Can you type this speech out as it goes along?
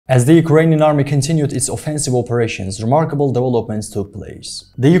As the Ukrainian army continued its offensive operations, remarkable developments took place.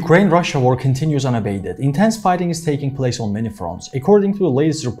 The Ukraine-Russia war continues unabated. Intense fighting is taking place on many fronts. According to the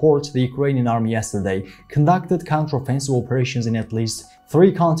latest report, the Ukrainian army yesterday conducted counter-offensive operations in at least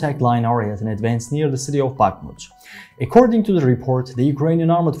 3 contact line areas and advanced near the city of Bakhmut. According to the report, the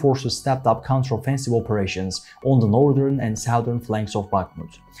Ukrainian Armed Forces stepped up counter-offensive operations on the northern and southern flanks of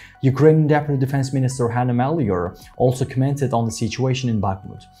Bakhmut. Ukrainian Deputy Defense Minister Hanna Maliar also commented on the situation in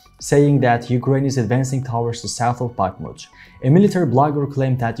Bakhmut, saying that Ukraine is advancing towards the south of Bakhmut. A military blogger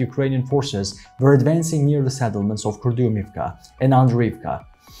claimed that Ukrainian forces were advancing near the settlements of Kurdiumivka and Andriivka.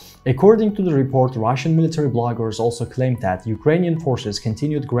 According to the report, Russian military bloggers also claimed that Ukrainian forces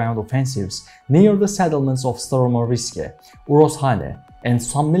continued ground offensives near the settlements of Staromaiorske and Urozhaine, and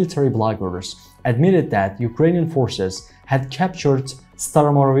some military bloggers admitted that Ukrainian forces had captured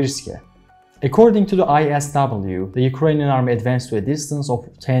Staromaiorske. According to the ISW, the Ukrainian army advanced to a distance of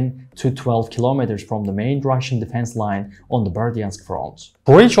 10 to 12 kilometers from the main Russian defense line on the Berdiansk front.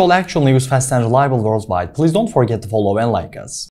 For each all actual news, fast and reliable worldwide, please don't forget to follow and like us.